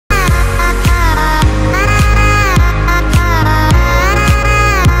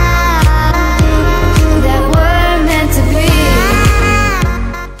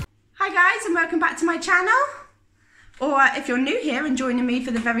But if you're new here and joining me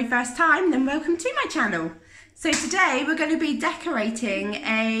for the very first time, then welcome to my channel. So today we're going to be decorating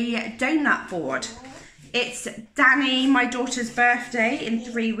a donut board. It's Danny, my daughter's birthday in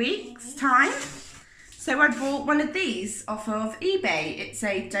 3 weeks time. So I bought one of these off of eBay. It's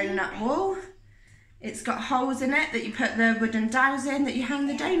a donut wall. It's got holes in it that you put the wooden dowels in that you hang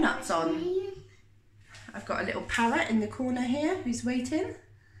the donuts on. I've got a little parrot in the corner here who's waiting.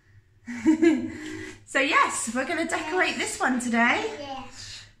 So yes, we're going to decorate this one today.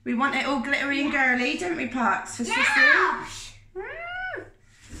 Yes. We want it all glittery and girly, don't we, Parks, for Sissy?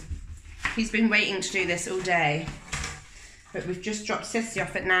 He's been waiting to do this all day. But we've just dropped Sissy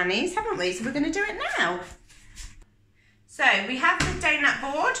off at Nanny's, haven't we? So we're going to do it now. So we have the donut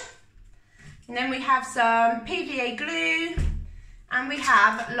board. And then we have some PVA glue. And we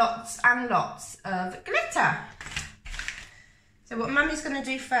have lots and lots of glitter. So what Mummy's going to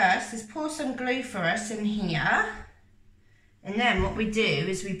do first is pour some glue for us in here. And then what we do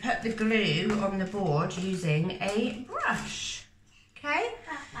is we put the glue on the board using a brush. Okay?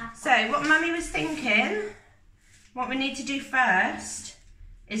 So what Mummy was thinking, what we need to do first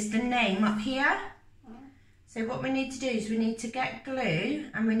is the name up here. So what we need to do is we need to get glue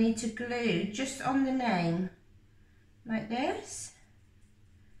and we need to glue just on the name. Like this.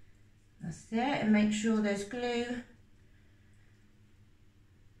 That's it. And make sure there's glue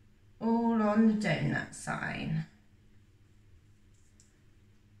all on the donut sign.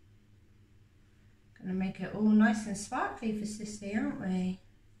 Gonna make it all nice and sparkly for Sissy, aren't we?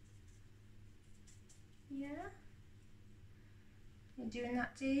 Yeah? You doing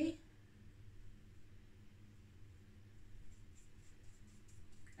that, Dee?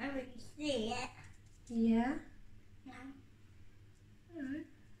 I already see it. Yeah? No. No.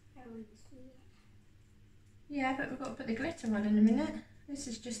 I already see it. Yeah, but we've got to put the glitter on in a minute. This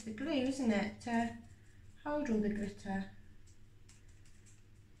is just the glue, isn't it? To hold all the glitter.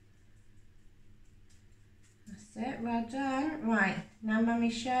 That's it, well done. Right, now Mummy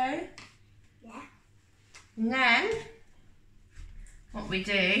show. Yeah. And then, what we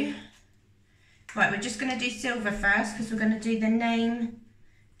do, right, we're just going to do silver first because we're going to do the name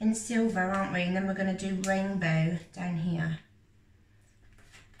in silver, aren't we? And then we're going to do rainbow down here.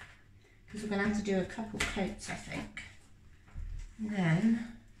 Because we're going to have to do a couple coats, I think. And then,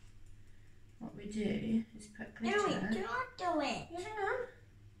 what we do is put glitter. No, do not do it. Yeah, hang on.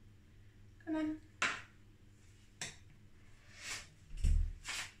 Come on.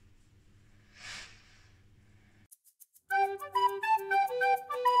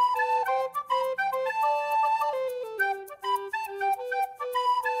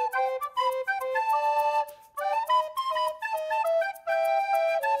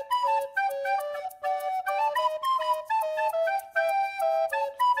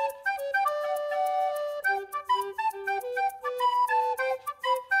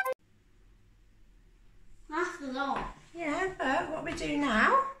 Yeah, but what we do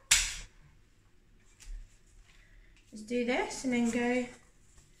now is do this and then go.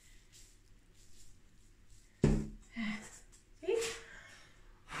 See?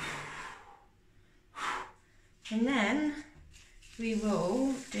 And then we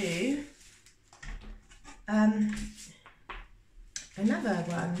will do another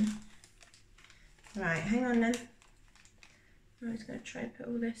one. Right, hang on then. I'm just going to try and put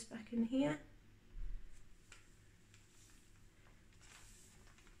all this back in here.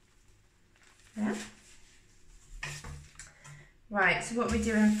 Yeah. Right, so what are we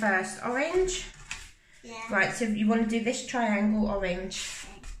doing first? Orange? Yeah. Right, so you want to do this triangle orange.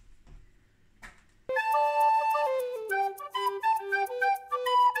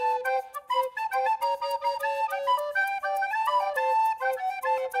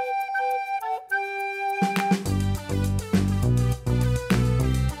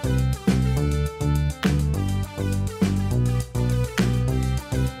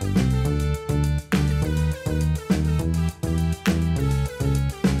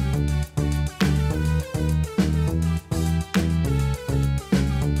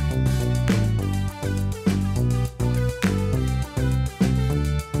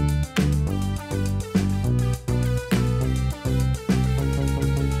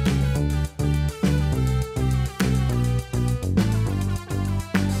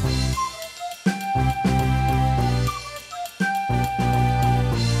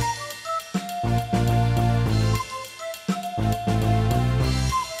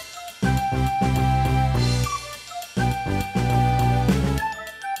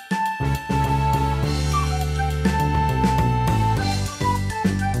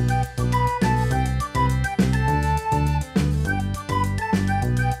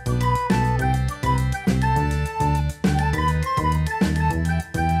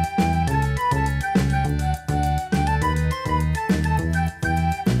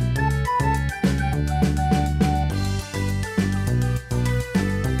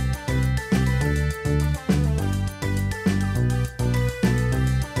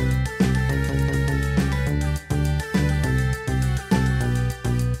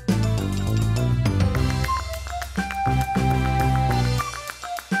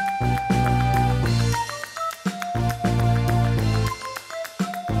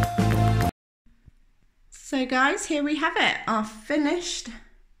 So guys, here we have it, our finished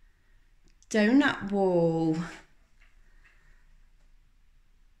donut wall.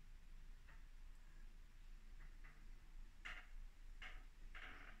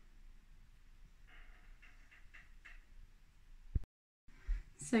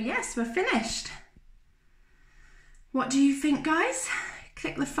 So yes, we're finished. What do you think, guys?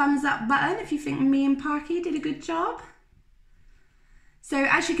 Click the thumbs up button if you think me and Parky did a good job. So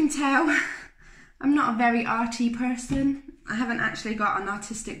as you can tell, I'm not a very arty person. I haven't actually got an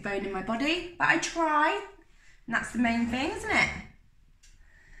artistic bone in my body, but I try, and that's the main thing, isn't it?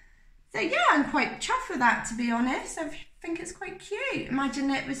 So yeah, I'm quite chuffed with that, to be honest. I think it's quite cute. Imagine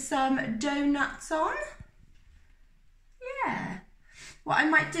it with some donuts on. Yeah. What I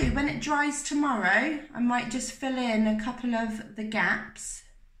might do, when it dries tomorrow, I might just fill in a couple of the gaps.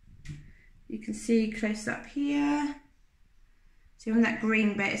 You can see close up here. See on that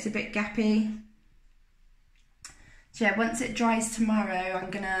green bit, it's a bit gappy. So yeah, once it dries tomorrow, I'm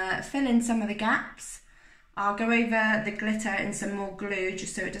gonna fill in some of the gaps. I'll go over the glitter and some more glue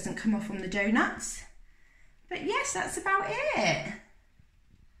just so it doesn't come off on the donuts. But yes, that's about it.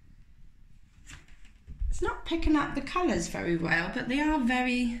 It's not picking up the colours very well, but they are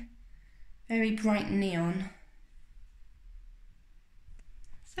very, very bright neon.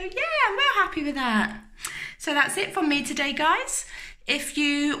 So yeah, I'm real happy with that. So that's it from me today, guys. If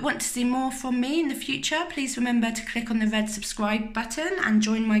you want to see more from me in the future, please remember to click on the red subscribe button and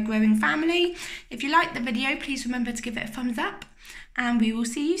join my growing family. If you liked the video, please remember to give it a thumbs up, and we will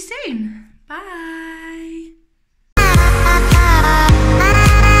see you soon. Bye.